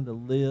you willing to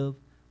live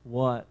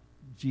what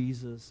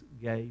Jesus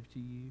gave to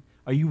you?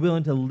 Are you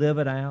willing to live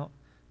it out?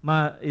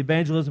 My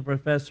evangelism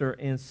professor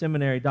in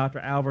seminary, Dr.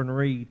 Alvin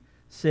Reed,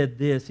 said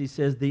this. He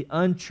says, the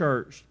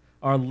unchurched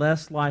are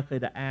less likely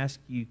to ask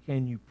you,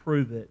 can you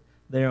prove it?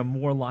 They are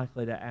more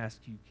likely to ask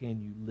you,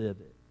 can you live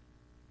it?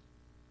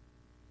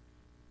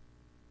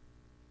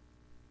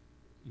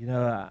 You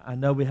know, I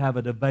know we have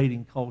a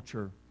debating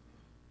culture,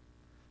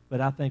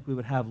 but I think we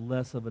would have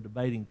less of a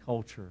debating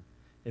culture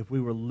if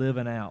we were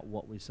living out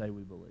what we say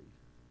we believe.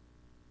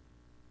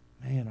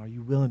 Man, are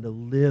you willing to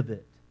live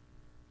it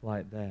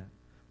like that?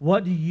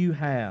 What do you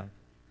have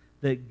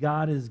that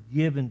God has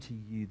given to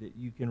you that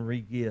you can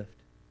re-gift?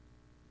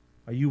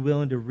 Are you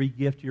willing to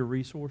re-gift your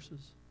resources?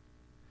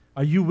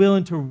 Are you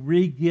willing to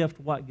re-gift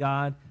what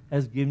God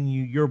has given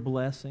you, your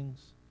blessings?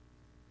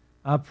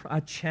 I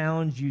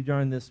challenge you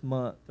during this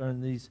month,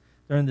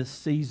 during this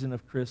season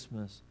of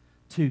Christmas,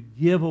 to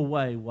give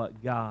away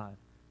what God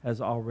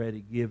has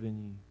already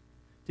given you,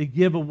 to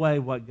give away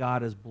what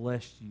God has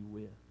blessed you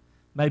with.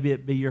 Maybe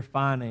it be your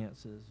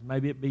finances,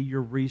 maybe it be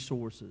your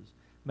resources,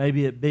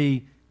 maybe it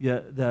be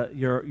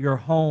your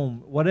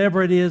home,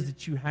 whatever it is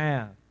that you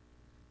have,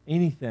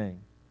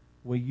 anything.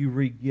 Will you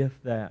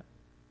re-gift that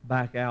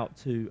back out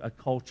to a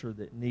culture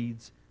that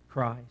needs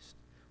Christ?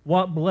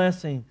 What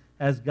blessing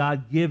has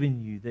God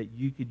given you that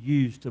you could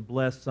use to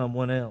bless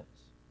someone else?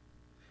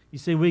 You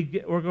see, we're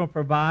going to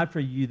provide for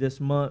you this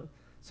month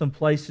some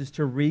places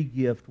to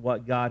re-gift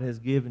what God has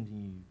given to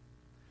you.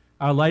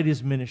 Our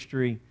ladies'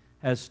 ministry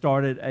has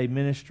started a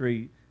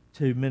ministry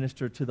to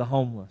minister to the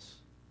homeless.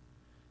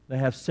 They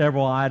have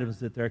several items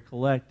that they're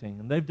collecting,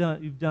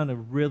 and you've done a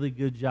really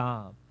good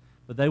job.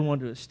 But they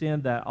want to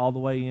extend that all the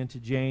way into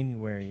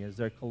January as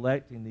they're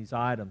collecting these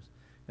items.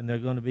 And they're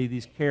going to be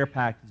these care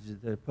packages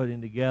that they're putting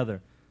together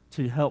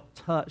to help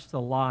touch the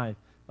life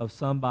of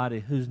somebody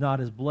who's not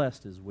as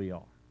blessed as we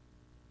are.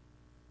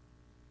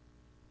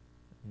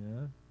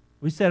 Yeah.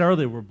 We said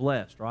earlier we're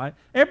blessed, right?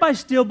 Everybody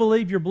still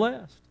believe you're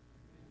blessed.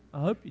 I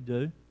hope you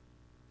do.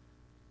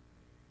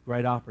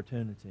 Great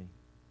opportunity.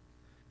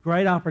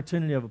 Great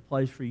opportunity of a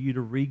place for you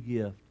to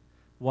re-gift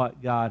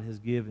what God has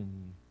given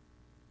you.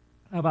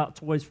 How about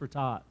Toys for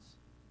Tots?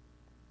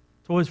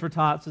 Toys for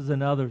Tots is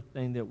another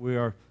thing that we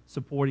are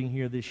supporting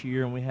here this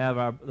year, and we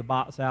have the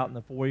box out in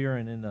the foyer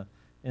and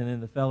in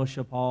the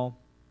fellowship hall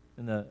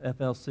in the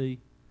FLC.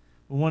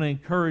 We want to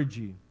encourage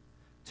you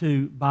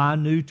to buy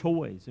new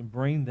toys and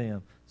bring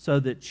them so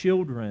that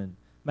children,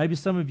 maybe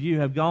some of you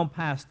have gone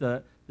past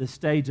the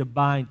stage of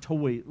buying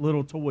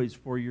little toys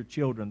for your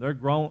children.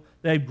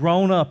 They've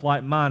grown up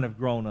like mine have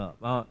grown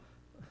up.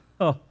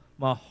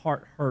 My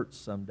heart hurts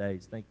some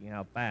days thinking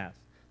how fast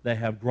they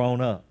have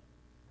grown up.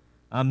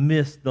 I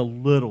miss the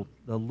little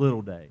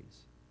days.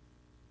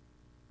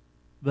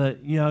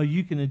 But,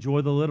 you can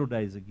enjoy the little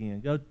days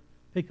again. Go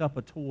pick up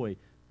a toy.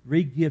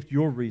 Re-gift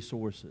your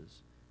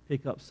resources.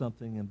 Pick up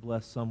something and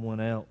bless someone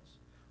else.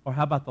 Or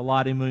how about the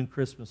Lottie Moon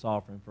Christmas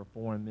offering for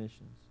foreign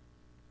missions?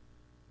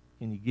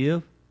 Can you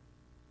give?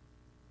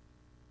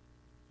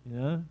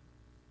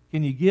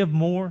 Can you give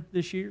more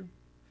this year?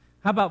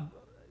 How about,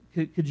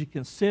 could you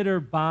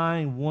consider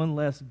buying one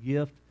less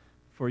gift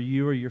for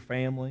you or your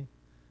family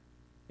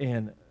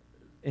and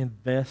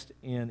invest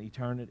in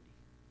eternity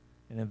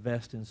and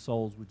invest in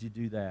souls? Would you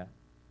do that?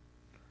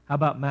 How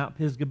about Mount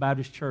Pisgah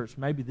Baptist Church?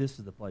 Maybe this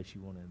is the place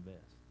you want to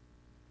invest.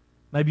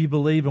 Maybe you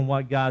believe in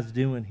what God's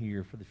doing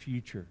here for the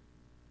future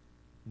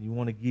and you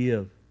want to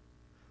give.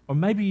 Or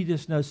maybe you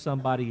just know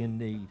somebody in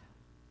need.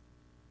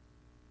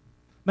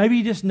 Maybe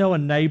you just know a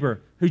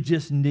neighbor who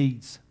just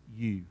needs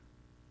you.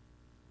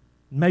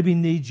 maybe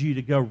needs you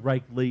to go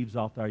rake leaves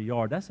off their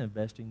yard. That's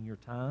investing your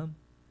time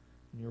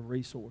and your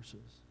resources.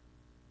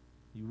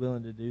 You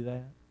willing to do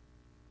that?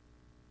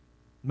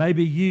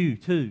 Maybe you,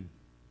 too,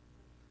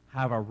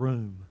 have a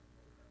room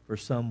for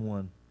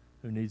someone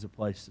who needs a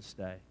place to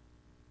stay.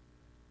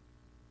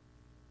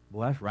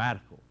 Boy, that's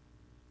radical.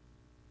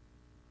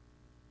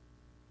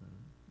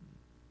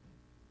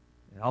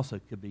 It also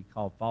could be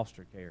called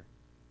foster care.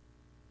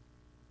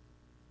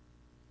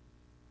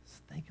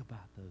 Let's think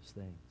about those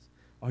things.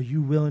 Are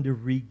you willing to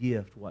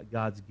re-gift what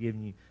God's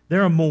given you?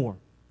 There are more.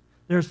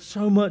 There's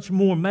so much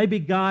more. Maybe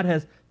God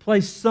has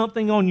placed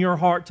something on your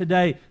heart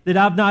today that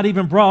I've not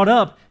even brought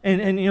up.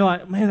 And you're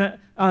like, man,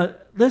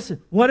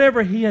 listen,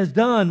 whatever He has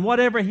done,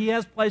 whatever He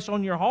has placed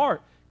on your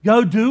heart,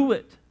 go do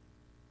it.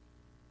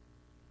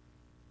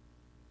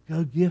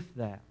 Go gift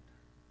that.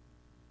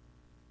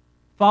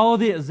 Follow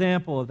the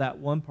example of that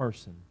one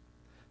person.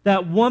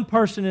 That one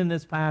person in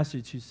this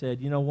passage who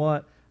said, you know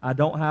what? I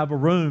don't have a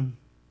room.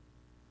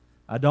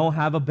 I don't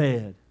have a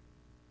bed.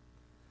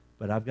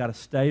 But I've got a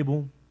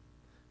stable.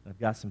 I've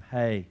got some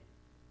hay.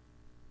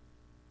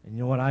 And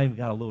you know what? I even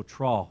got a little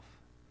trough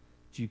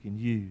that you can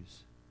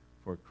use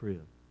for a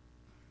crib.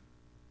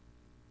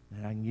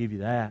 And I can give you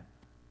that.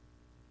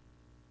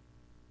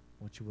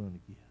 What you willing to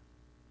give?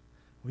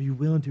 Are you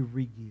willing to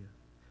re-give?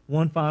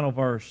 One final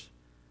verse.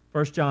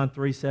 1 John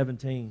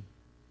 3:17.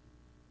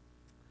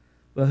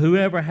 But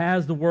whoever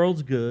has the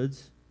world's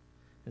goods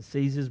and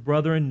sees his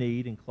brother in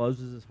need and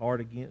closes his heart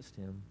against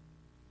him,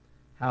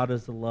 how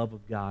does the love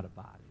of God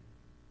abide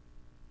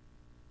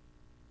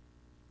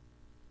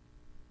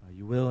in him? Are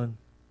you willing?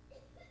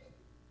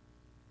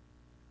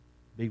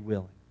 Be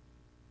willing.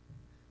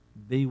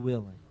 Be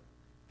willing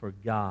for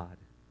God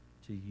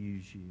to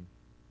use you.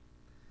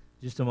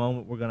 Just a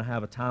moment, we're going to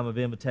have a time of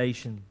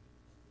invitation.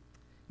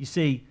 You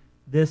see,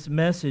 this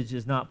message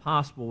is not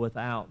possible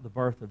without the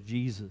birth of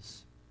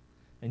Jesus.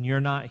 And you're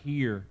not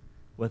here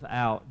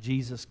without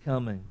Jesus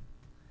coming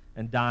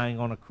and dying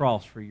on a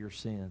cross for your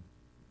sin.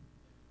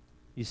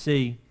 You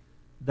see,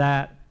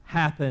 that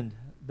happened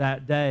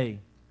that day,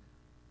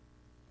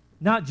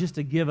 not just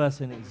to give us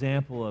an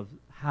example of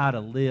how to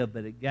live,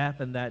 but it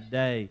happened that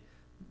day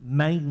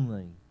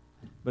mainly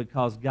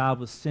because God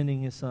was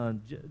sending His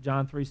Son.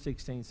 John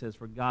 3:16 says,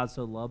 for God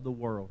so loved the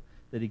world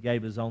that He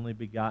gave His only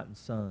begotten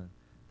Son,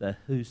 that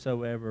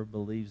whosoever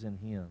believes in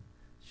Him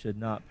should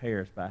not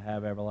perish but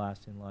have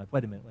everlasting life.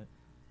 Wait a minute.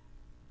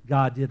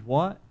 God did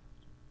what?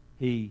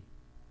 He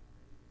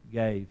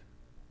gave.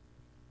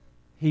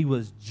 He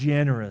was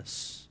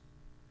generous.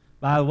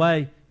 By the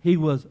way, He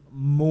was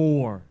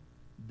more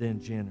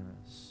than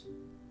generous.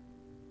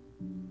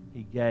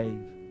 He gave.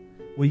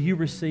 Will you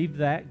receive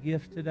that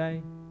gift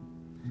today?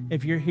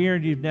 If you're here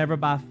and you've never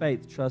by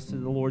faith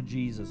trusted the Lord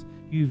Jesus,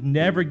 you've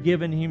never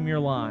given Him your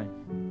life,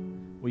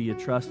 will you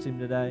trust Him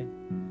today?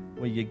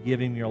 Will you give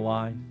Him your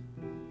life?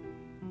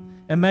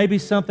 And maybe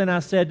something I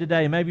said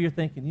today, maybe you're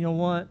thinking, you know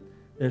what?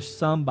 There's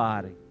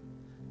something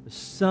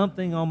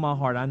on my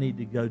heart I need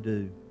to go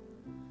do.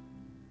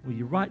 Will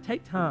you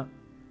take time,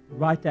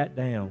 write that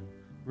down.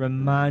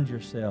 Remind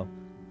yourself,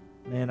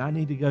 man, I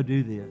need to go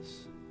do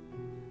this.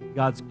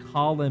 God's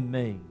calling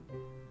me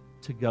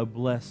to go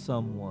bless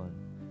someone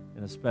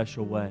in a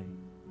special way,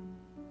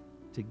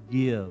 to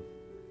give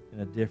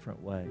in a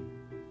different way.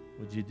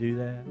 Would you do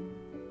that?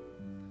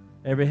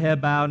 Every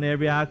head bowed and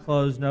every eye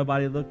closed,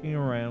 nobody looking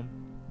around.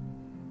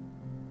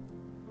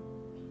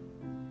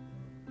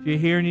 If you're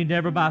here and you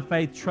never by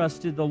faith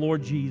trusted the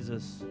Lord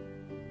Jesus,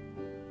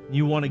 and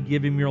you want to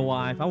give Him your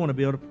life, I want to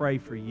be able to pray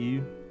for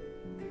you.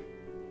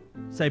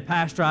 Say,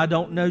 Pastor, I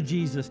don't know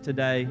Jesus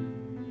today.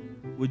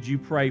 Would you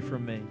pray for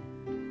me?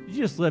 You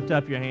just lift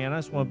up your hand. I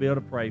just want to be able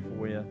to pray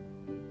for you.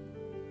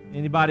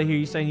 Anybody here,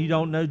 you saying you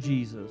don't know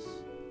Jesus?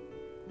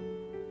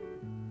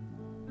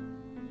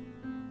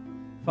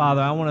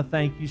 Father, I want to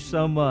thank you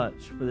so much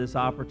for this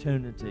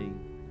opportunity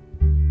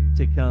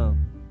to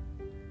come,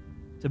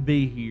 to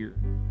be here.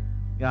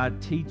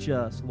 God, teach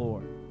us,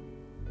 Lord,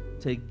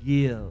 to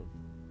give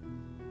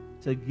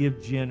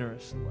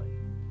generously,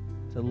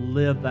 to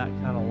live that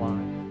kind of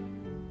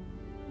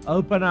life.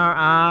 Open our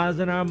eyes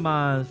and our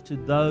minds to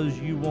those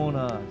you want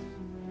us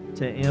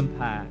to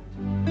impact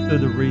through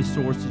the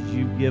resources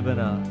you've given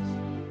us.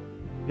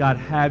 God,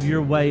 have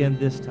your way in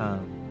this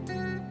time.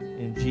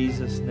 In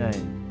Jesus'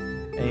 name,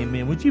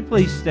 amen. Would you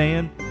please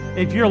stand?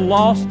 If you're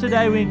lost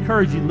today, we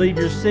encourage you, leave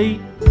your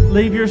seat,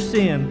 leave your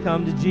sin,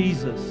 come to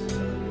Jesus.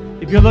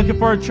 If you're looking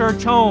for a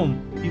church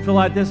home, you feel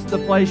like this is the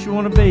place you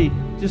want to be,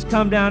 just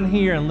come down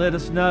here and let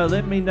us know.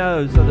 Let me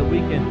know so that we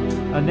can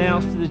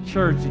announce to the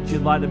church that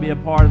you'd like to be a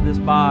part of this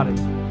body.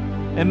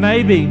 And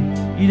maybe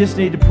you just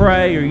need to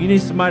pray or you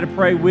need somebody to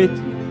pray with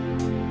you.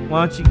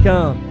 Why don't you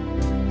come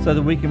so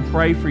that we can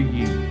pray for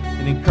you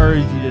and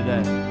encourage you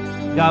today.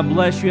 God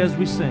bless you as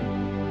we sing.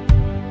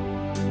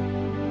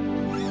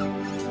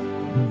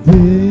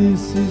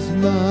 This is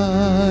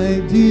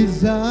my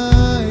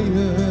desire,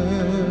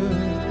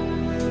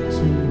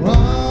 to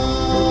honor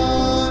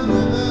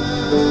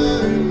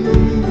you,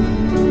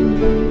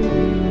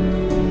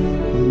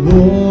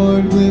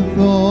 Lord, with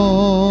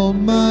all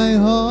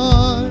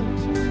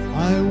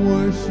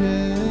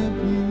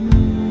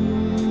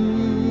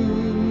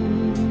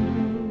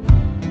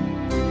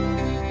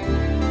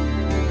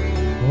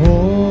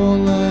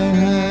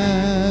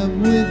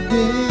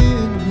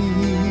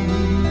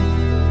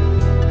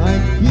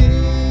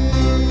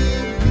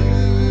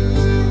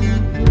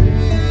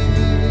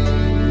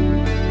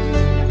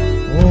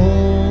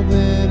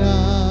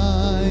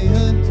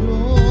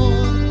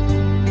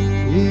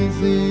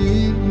is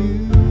in you.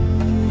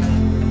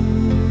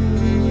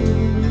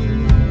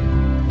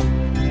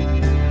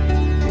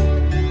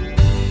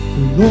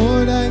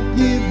 Lord, I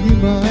give you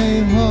my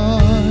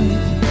heart,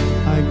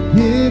 I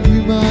give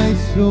you my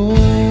soul.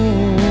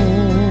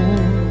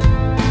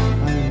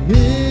 I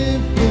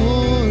live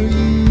for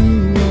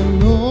you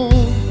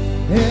alone.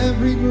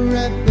 Every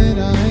breath that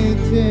I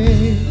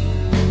take,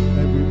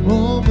 every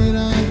moment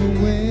I'm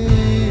awake,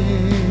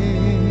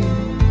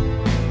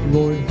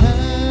 Lord,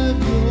 have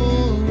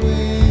your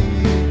way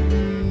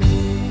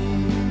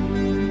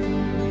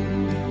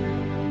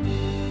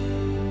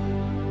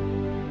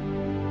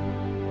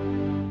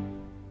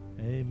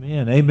in me.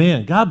 Amen.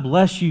 Amen. God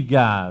bless you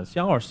guys.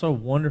 Y'all are so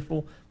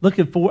wonderful.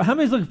 How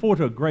many's looking forward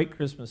to a great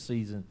Christmas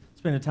season?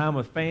 Spending time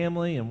with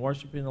family and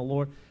worshiping the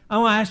Lord. I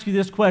want to ask you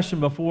this question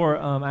before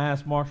I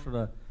ask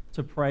Marshall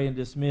to pray and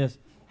dismiss.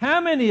 How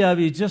many of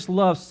you just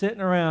love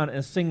sitting around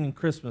and singing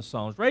Christmas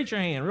songs? Raise your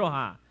hand real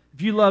high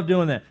if you love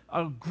doing that.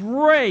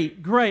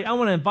 Great, great. I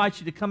want to invite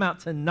you to come out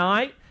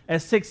tonight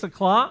at 6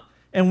 o'clock,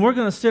 and we're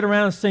going to sit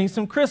around and sing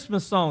some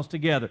Christmas songs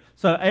together.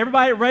 So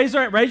everybody raise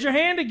your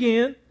hand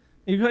again.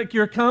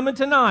 You're coming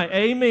tonight.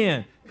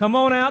 Amen. Come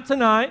on out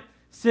tonight,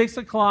 6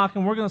 o'clock,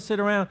 and we're going to sit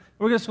around.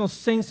 We're just going to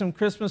sing some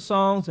Christmas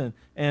songs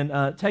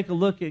and take a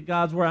look at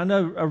God's Word. I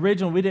know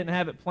originally we didn't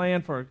have it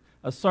planned for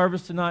a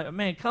service tonight, but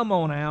man, come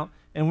on out.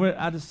 And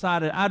I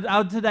decided,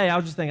 today I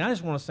was just thinking, I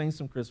just want to sing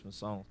some Christmas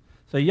songs.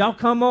 So y'all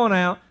come on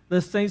out.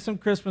 Let's sing some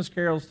Christmas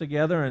carols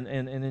together and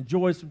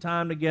enjoy some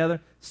time together,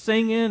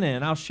 singing,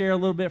 and I'll share a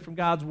little bit from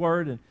God's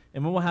Word,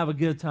 and we'll have a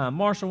good time.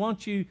 Marshall, why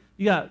don't you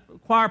got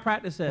choir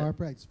practice at? Choir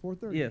practice,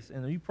 4:30. Yes,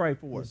 and you pray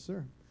for us. Yes,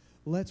 sir.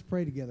 Let's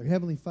pray together.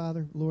 Heavenly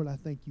Father, Lord, I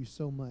thank you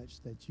so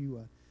much that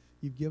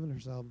you've given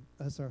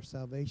us our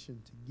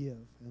salvation to give.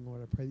 And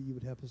Lord, I pray that you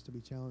would help us to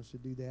be challenged to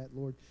do that.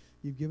 Lord,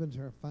 you've given us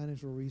our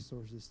financial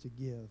resources to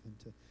give and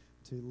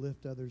to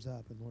lift others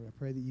up. And Lord, I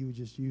pray that you would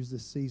just use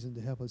this season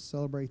to help us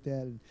celebrate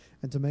that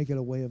and to make it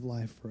a way of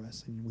life for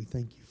us. And we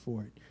thank you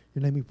for it.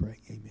 In your name we pray.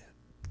 Amen.